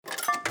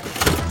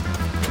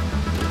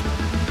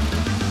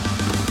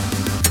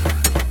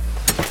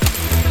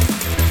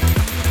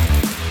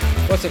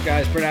What's up,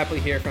 guys? Brett Apley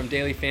here from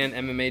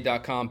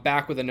DailyFanMMA.com,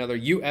 back with another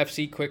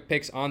UFC Quick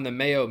Picks on the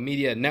Mayo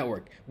Media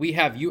Network. We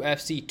have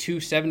UFC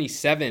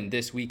 277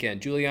 this weekend.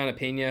 Juliana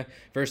Pena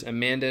versus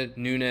Amanda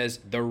Nunes,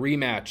 the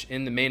rematch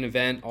in the main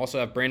event. Also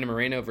have Brandon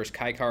Moreno versus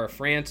Kai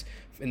Kara-France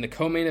in the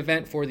co-main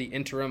event for the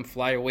interim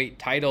flyweight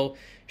title.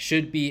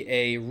 Should be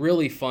a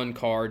really fun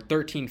card.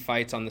 13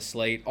 fights on the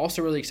slate.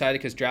 Also really excited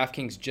because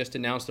DraftKings just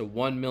announced a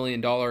 $1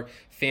 million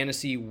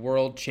fantasy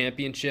world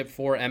championship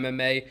for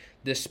MMA.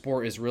 This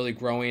sport is really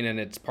growing, and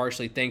it's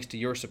partially thanks to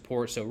your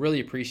support, so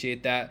really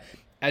appreciate that.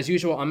 As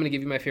usual, I'm going to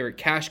give you my favorite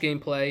cash game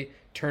play,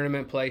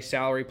 tournament play,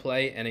 salary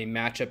play, and a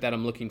matchup that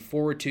I'm looking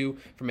forward to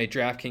from a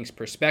DraftKings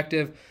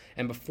perspective.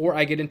 And before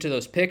I get into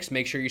those picks,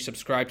 make sure you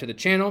subscribe to the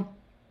channel,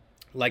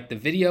 like the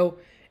video,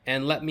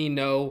 and let me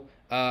know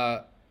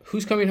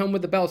who's coming home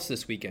with the belts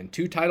this weekend.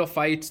 2 title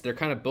fights. They're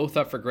kind of both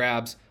up for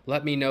grabs.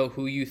 Let me know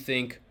who you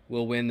think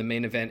will win the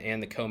main event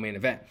and the co-main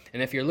event.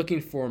 And if you're looking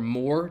for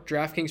more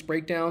DraftKings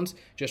breakdowns,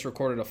 just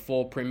recorded a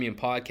full premium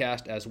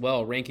podcast as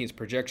well, rankings,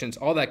 projections,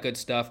 all that good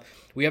stuff.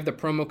 We have the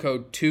promo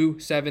code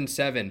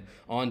 277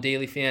 on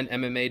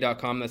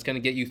dailyfanmma.com. That's going to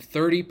get you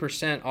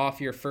 30%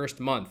 off your first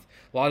month.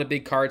 A lot of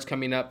big cards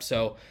coming up,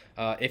 so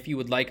if you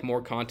would like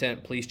more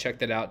content, please check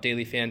that out,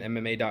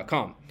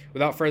 dailyfanmma.com.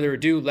 Without further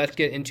ado, let's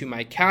get into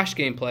my cash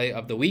gameplay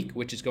of the week,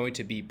 which is going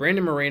to be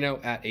Brandon Moreno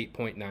at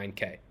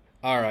 8.9K.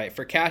 All right,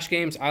 for cash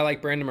games, I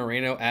like Brandon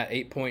Moreno at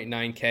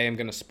 8.9K. I'm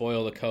going to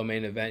spoil the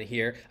co-main event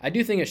here. I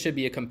do think it should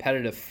be a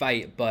competitive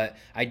fight, but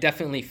I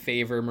definitely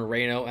favor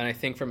Moreno, and I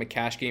think from a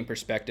cash game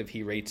perspective,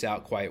 he rates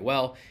out quite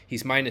well.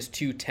 He's minus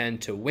 210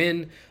 to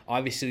win.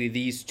 Obviously,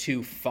 these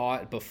two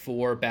fought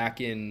before back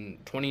in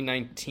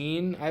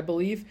 2019, I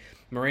believe.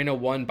 Moreno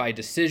won by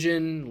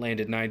decision,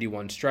 landed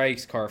 91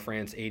 strikes,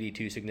 Kara-France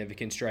 82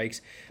 significant strikes.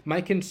 My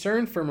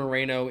concern for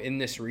Moreno in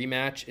this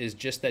rematch is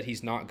just that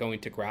he's not going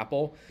to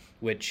grapple,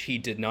 which he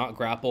did not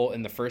grapple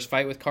in the first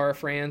fight with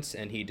Kara-France,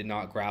 and he did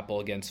not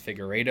grapple against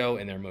Figueiredo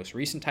in their most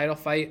recent title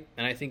fight.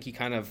 And I think he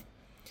kind of,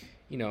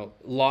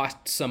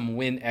 lost some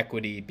win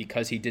equity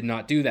because he did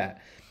not do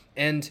that.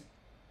 And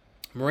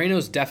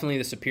Moreno's definitely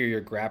the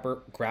superior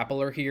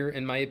grappler here,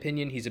 in my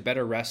opinion. He's a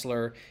better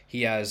wrestler.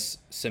 He has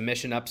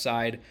submission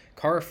upside.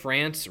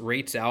 Kara-France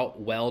rates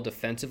out well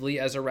defensively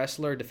as a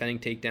wrestler, defending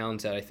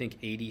takedowns at, I think,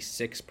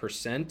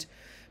 86%.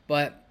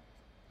 But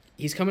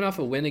he's coming off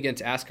a win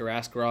against Askar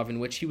Askarov, in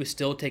which he was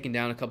still taken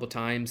down a couple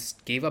times,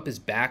 gave up his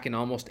back in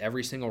almost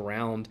every single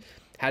round,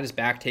 had his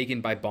back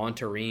taken by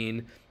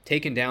Bontarine,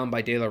 taken down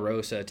by De La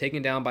Rosa,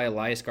 taken down by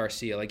Elias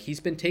Garcia. Like, he's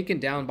been taken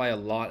down by a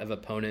lot of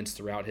opponents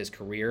throughout his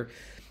career.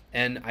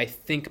 And I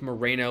think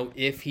Moreno,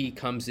 if he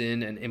comes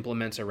in and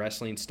implements a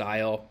wrestling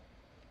style,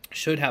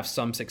 should have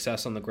some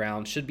success on the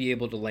ground, should be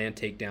able to land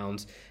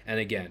takedowns, and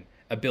again,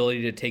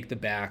 ability to take the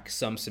back,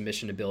 some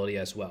submission ability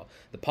as well.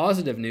 The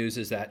positive news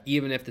is that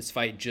even if this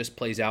fight just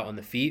plays out on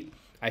the feet,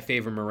 I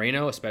favor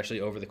Moreno, especially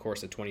over the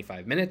course of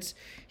 25 minutes.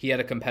 He had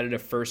a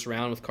competitive first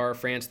round with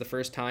Kara-France the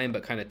first time,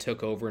 but kind of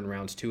took over in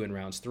rounds 2 and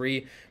rounds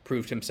 3,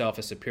 proved himself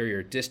a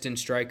superior distance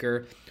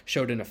striker,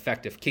 showed an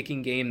effective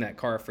kicking game that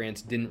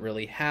Kara-France didn't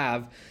really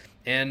have.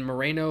 And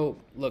Moreno,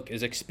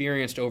 is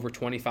experienced over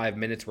 25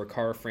 minutes where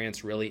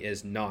Kara-France really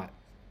is not.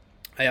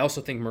 I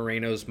also think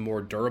Moreno's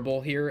more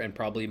durable here and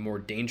probably more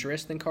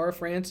dangerous than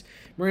Kara-France.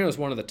 Moreno is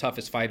one of the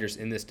toughest fighters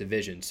in this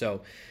division, so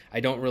I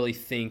don't really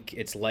think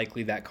it's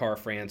likely that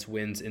Kara-France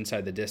wins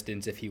inside the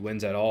distance if he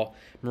wins at all.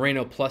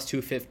 Moreno plus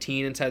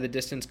 215 inside the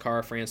distance,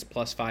 Kara-France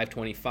plus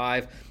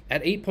 525.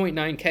 At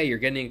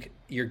 8.9K,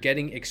 you're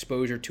getting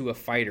exposure to a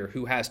fighter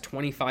who has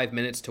 25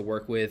 minutes to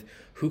work with,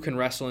 who can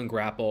wrestle and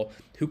grapple,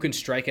 who can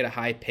strike at a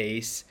high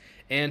pace,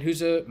 and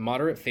who's a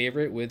moderate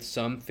favorite with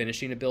some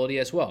finishing ability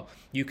as well.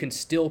 You can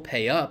still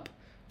pay up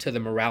to the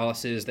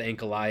Moraleses, the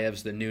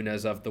Ankalaevs, the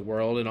Nunes of the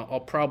world, and I'll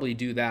probably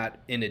do that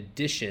in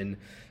addition.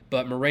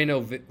 But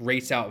Moreno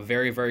rates out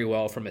very, very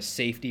well from a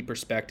safety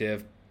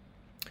perspective.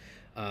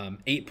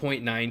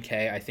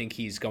 8.9K, I think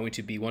he's going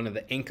to be one of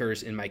the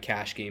anchors in my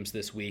cash games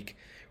this week.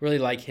 Really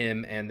like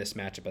him and this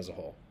matchup as a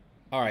whole.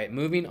 All right,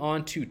 moving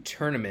on to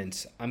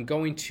tournaments. I'm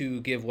going to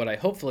give what I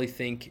hopefully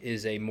think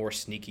is a more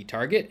sneaky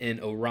target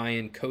in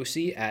Orion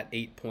Cosce at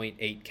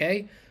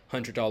 8.8K,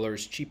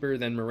 $100 cheaper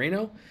than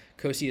Moreno.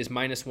 Cosce is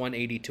minus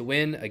 180 to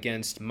win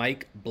against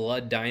Mike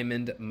Blood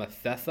Diamond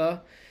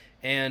Mathetha.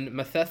 And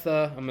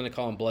Mathetha, I'm going to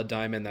call him Blood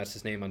Diamond, that's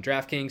his name on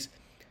DraftKings.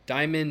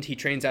 Diamond, he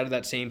trains out of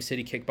that same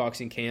city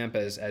kickboxing camp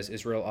as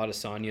Israel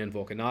Adesanya and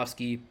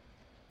Volkanovski.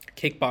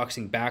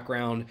 Kickboxing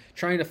background,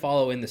 trying to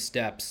follow in the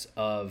steps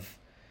of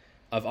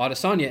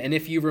Adesanya. And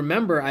if you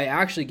remember, I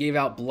actually gave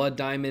out Blood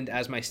Diamond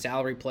as my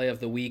salary play of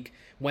the week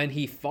when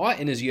he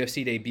fought in his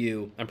UFC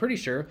debut, I'm pretty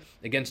sure,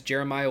 against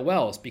Jeremiah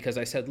Wells, because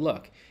I said,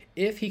 look,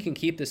 if he can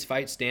keep this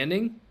fight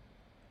standing,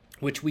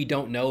 which we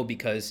don't know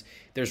because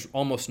there's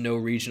almost no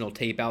regional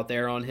tape out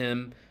there on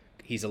him.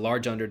 He's a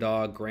large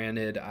underdog.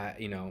 Granted,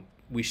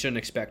 we shouldn't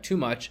expect too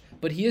much,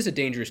 but he is a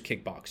dangerous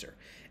kickboxer,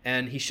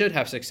 and he should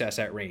have success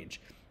at range.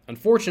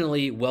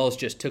 Unfortunately, Wells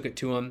just took it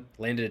to him,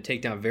 landed a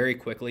takedown very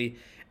quickly,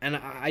 and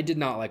I did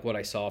not like what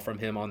I saw from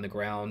him on the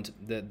ground.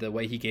 The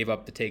way he gave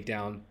up the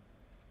takedown,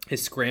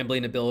 his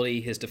scrambling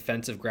ability, his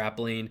defensive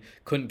grappling,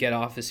 couldn't get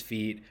off his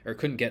feet, or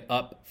couldn't get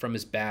up from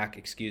his back,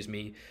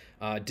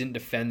 didn't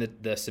defend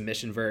the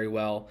submission very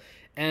well,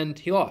 and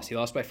he lost. He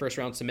lost by first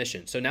round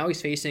submission. So now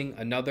he's facing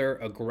another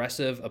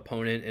aggressive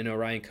opponent in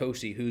Orion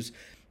Cosce,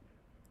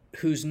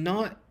 who's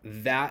not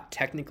that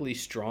technically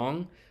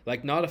strong,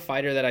 like not a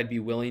fighter that I'd be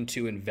willing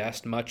to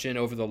invest much in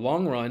over the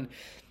long run,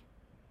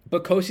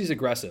 but Cosce's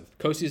aggressive.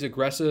 Cosce's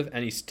aggressive,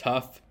 and he's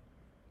tough,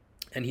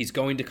 and he's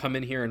going to come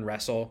in here and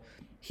wrestle.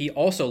 He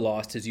also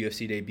lost his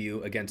UFC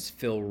debut against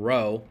Phil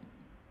Rowe,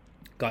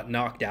 got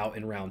knocked out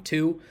in round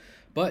 2,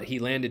 but he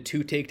landed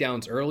 2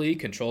 takedowns early,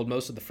 controlled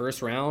most of the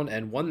first round,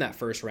 and won that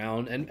first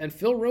round, and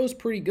Phil Rowe's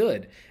pretty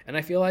good. And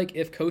I feel like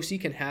if Cosce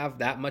can have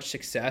that much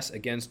success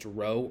against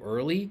Rowe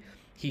early,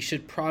 he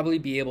should probably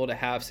be able to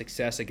have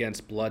success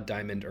against Blood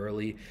Diamond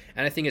early,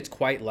 and I think it's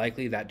quite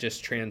likely that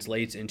just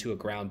translates into a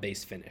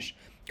ground-based finish.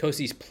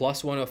 Cosce's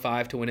plus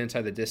 105 to win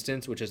inside the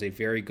distance, which is a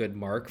very good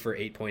mark for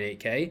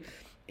 8.8K,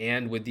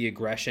 and with the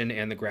aggression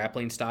and the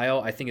grappling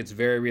style, I think it's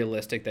very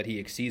realistic that he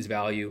exceeds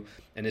value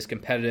and is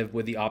competitive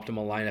with the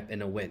optimal lineup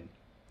in a win.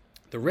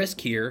 The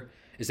risk here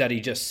is that he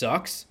just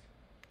sucks,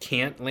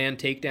 can't land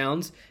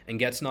takedowns, and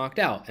gets knocked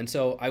out. And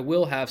so I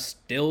will have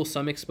still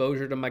some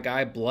exposure to my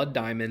guy Blood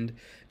Diamond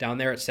down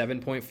there at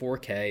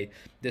 7.4K.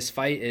 This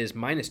fight is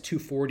minus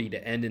 240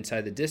 to end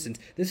inside the distance.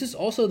 This is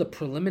also the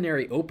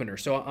preliminary opener,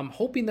 so I'm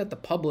hoping that the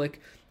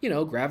public,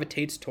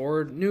 gravitates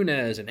toward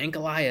Nunes and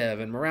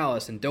Ankalaev and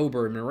Morales and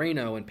Dober and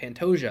Moreno and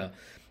Pantoja.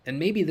 And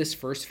maybe this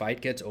first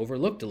fight gets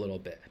overlooked a little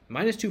bit.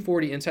 Minus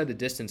 240 inside the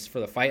distance for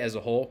the fight as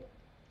a whole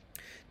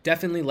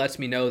definitely lets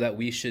me know that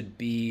we should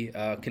be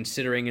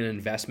considering an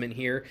investment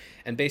here.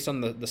 And based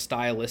on the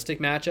stylistic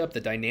matchup, the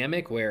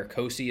dynamic where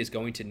Cosce is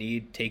going to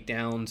need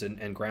takedowns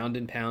and ground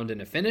and pound in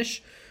a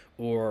finish,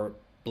 or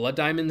Blood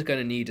Diamond's going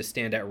to need to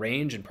stand at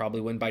range and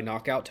probably win by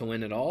knockout to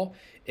win it all,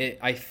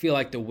 I feel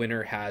like the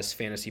winner has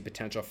fantasy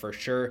potential for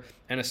sure,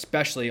 and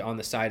especially on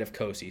the side of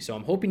Cosce. So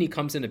I'm hoping he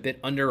comes in a bit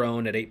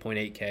under-owned at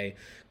 8.8K.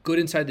 Good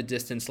inside the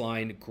distance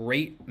line,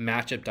 great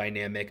matchup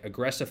dynamic,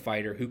 aggressive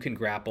fighter who can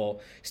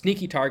grapple.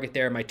 Sneaky target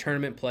there, my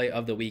tournament play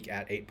of the week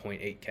at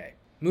 8.8K.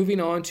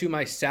 Moving on to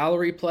my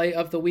salary play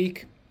of the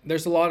week.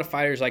 There's a lot of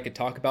fighters I could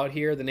talk about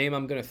here. The name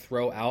I'm going to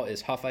throw out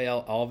is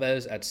Rafael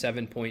Alves at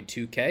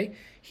 7.2K.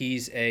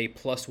 He's a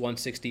plus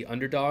 160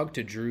 underdog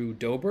to Drew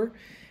Dober,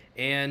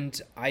 and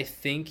I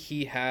think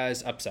he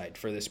has upside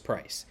for this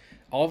price.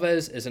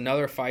 Alves is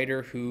another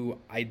fighter who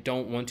I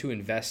don't want to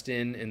invest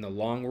in the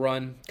long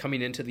run.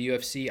 Coming into the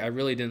UFC, I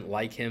really didn't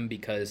like him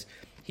because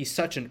he's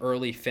such an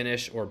early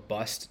finish or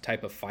bust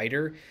type of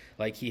fighter.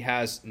 Like, he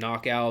has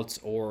knockouts,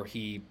 or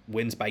he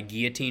wins by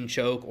guillotine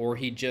choke, or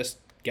he just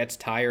gets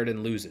tired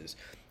and loses.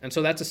 And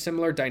so that's a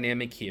similar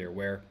dynamic here,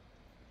 where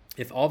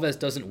if Alves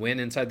doesn't win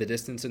inside the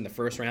distance in the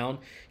first round,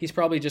 he's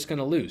probably just going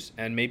to lose,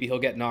 and maybe he'll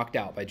get knocked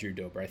out by Drew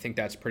Dober. I think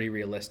that's pretty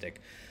realistic.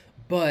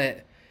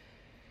 But,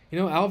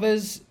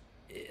 Alves,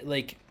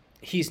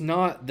 he's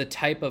not the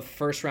type of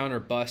first round or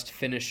bust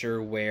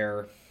finisher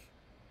where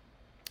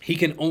he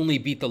can only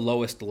beat the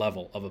lowest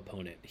level of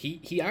opponent.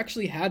 He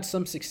actually had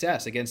some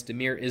success against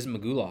Damir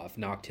Ismagulov,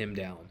 knocked him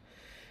down.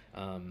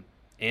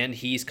 And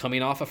he's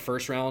coming off a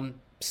first round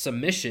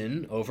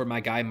submission over my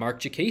guy Mark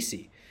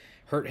Diakiese.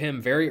 Hurt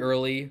him very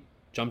early,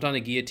 jumped on a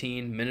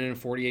guillotine, minute and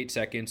 48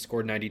 seconds,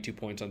 scored 92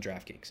 points on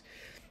DraftKings.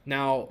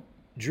 Now,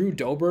 Drew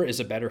Dober is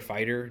a better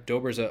fighter.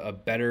 Dober's a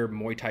better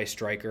Muay Thai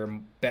striker,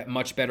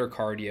 much better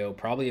cardio,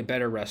 probably a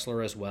better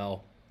wrestler as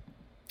well.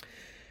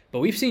 But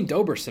we've seen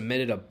Dober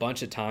submitted a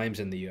bunch of times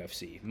in the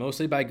UFC,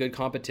 mostly by good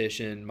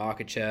competition,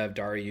 Makhachev,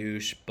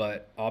 Dariush,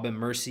 but Aubin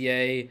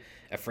Mercier,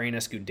 Efrain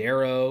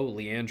Escudero,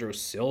 Leandro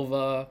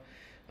Silva,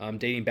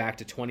 dating back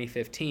to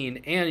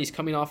 2015, and he's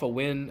coming off a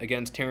win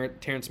against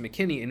Terrence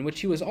McKinney, in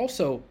which he was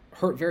also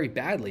hurt very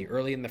badly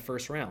early in the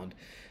first round.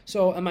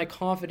 So am I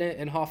confident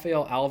in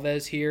Rafael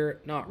Alves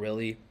here? Not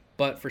really.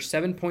 But for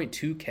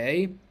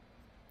 7.2K,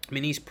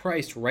 he's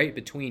priced right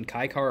between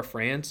Kai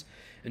Kara-France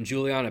and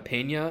Juliana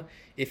Pena.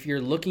 If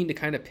you're looking to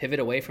kind of pivot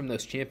away from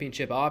those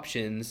championship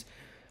options,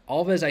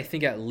 Alves, I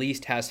think, at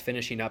least has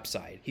finishing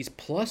upside. He's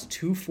plus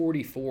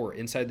 244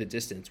 inside the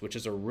distance, which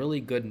is a really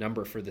good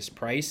number for this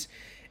price.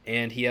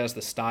 And he has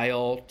the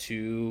style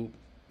to,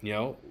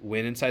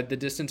 win inside the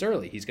distance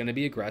early. He's going to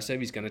be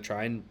aggressive. He's going to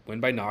try and win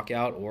by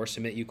knockout or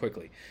submit you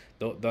quickly.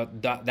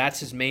 That's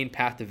his main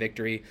path to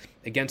victory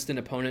against an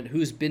opponent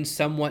who's been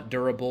somewhat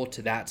durable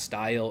to that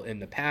style in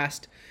the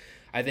past.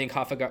 I think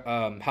Rafael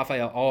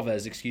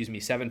Alves,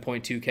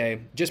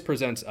 7.2K, just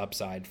presents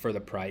upside for the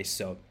price.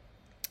 So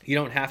you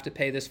don't have to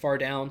pay this far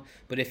down,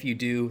 but if you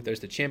do, there's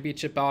the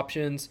championship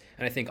options,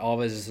 and I think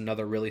Alves is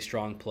another really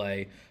strong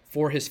play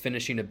for his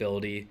finishing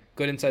ability,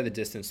 good inside the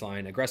distance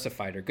line, aggressive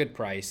fighter, good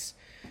price.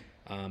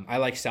 I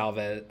like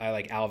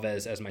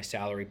Alves as my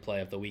salary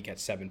play of the week at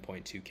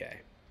 7.2K.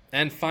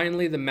 And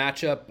finally, the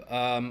matchup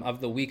of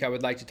the week I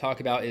would like to talk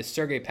about is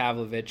Sergey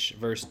Pavlovich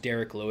versus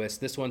Derek Lewis.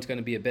 This one's going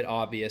to be a bit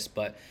obvious,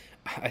 but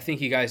I think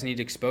you guys need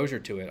exposure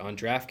to it on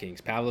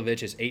DraftKings.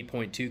 Pavlovich is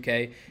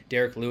 8.2K.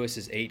 Derek Lewis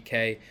is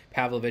 8K.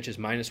 Pavlovich is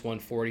minus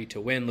 140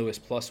 to win. Lewis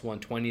plus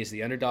 120 is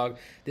the underdog.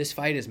 This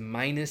fight is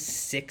minus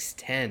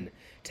 610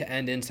 to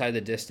end inside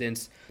the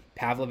distance.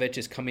 Pavlovich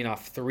is coming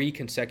off 3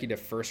 consecutive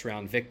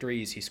first-round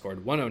victories. He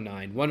scored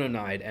 109,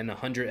 109, and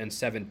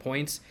 107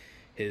 points.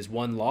 His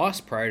one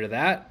loss prior to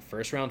that,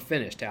 first-round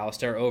finish to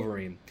Alistair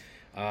Overeem.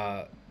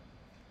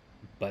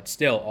 But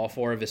still, all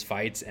 4 of his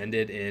fights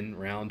ended in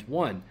round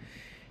 1.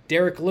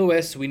 Derek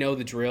Lewis, we know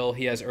the drill.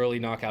 He has early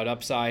knockout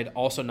upside.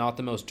 Also not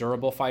the most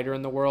durable fighter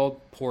in the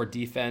world. Poor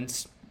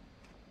defense.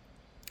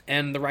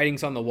 And the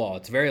writing's on the wall.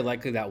 It's very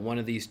likely that one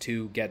of these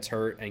two gets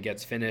hurt and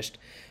gets finished.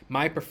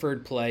 My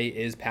preferred play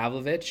is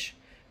Pavlovich.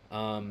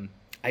 I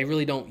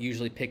really don't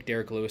usually pick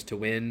Derek Lewis to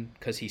win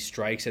because he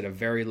strikes at a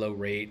very low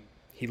rate.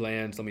 He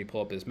lands, let me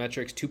pull up his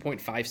metrics,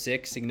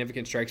 2.56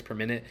 significant strikes per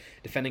minute.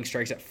 Defending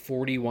strikes at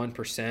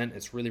 41%.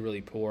 It's really,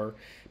 really poor.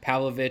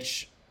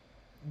 Pavlovich,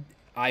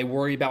 I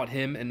worry about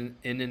him in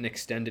an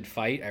extended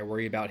fight. I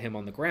worry about him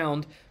on the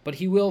ground, but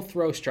he will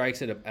throw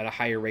strikes at a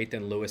higher rate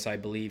than Lewis, I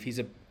believe. He's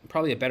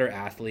probably a better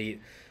athlete,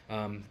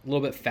 a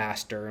little bit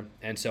faster,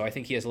 and so I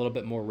think he has a little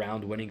bit more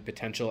round-winning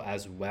potential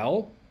as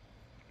well.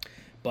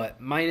 But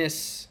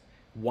minus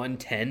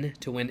 110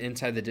 to win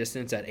inside the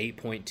distance at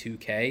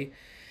 8.2K.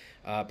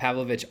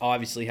 Pavlovich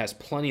obviously has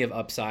plenty of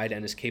upside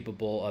and is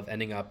capable of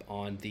ending up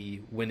on the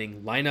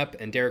winning lineup.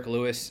 And Derek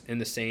Lewis in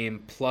the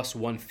same, plus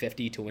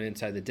 150 to win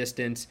inside the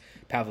distance.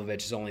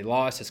 Pavlovich's only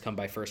loss has come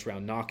by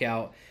first-round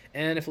knockout.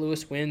 And if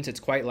Lewis wins,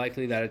 it's quite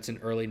likely that it's an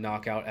early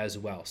knockout as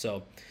well.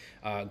 So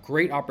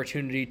great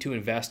opportunity to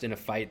invest in a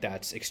fight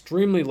that's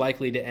extremely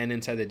likely to end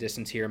inside the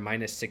distance here,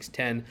 minus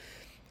 610.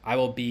 I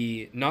will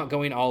be not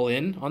going all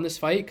in on this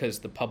fight because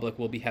the public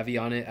will be heavy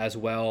on it as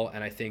well,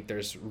 and I think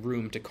there's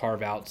room to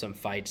carve out some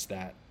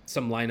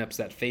lineups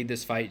that fade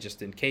this fight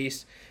just in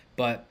case,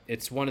 but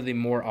it's one of the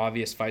more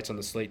obvious fights on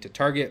the slate to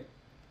target.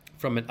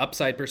 From an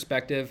upside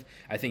perspective,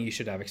 I think you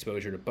should have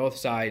exposure to both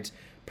sides.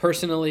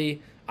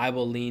 Personally, I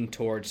will lean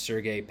towards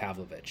Sergey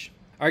Pavlovich.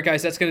 All right,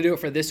 guys, that's going to do it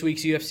for this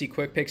week's UFC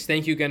Quick Picks.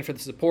 Thank you again for the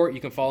support. You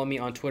can follow me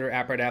on Twitter,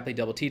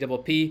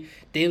 @RedAthlete,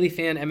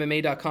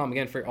 dailyfanmma.com.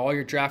 Again, for all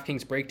your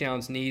DraftKings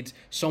breakdowns needs,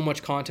 so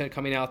much content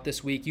coming out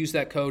this week. Use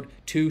that code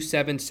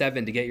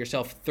 277 to get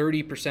yourself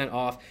 30%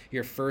 off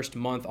your first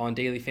month on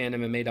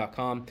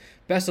dailyfanmma.com.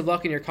 Best of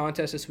luck in your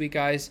contest this week,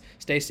 guys.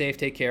 Stay safe,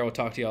 take care. We'll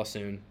talk to y'all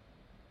soon.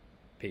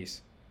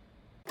 Peace.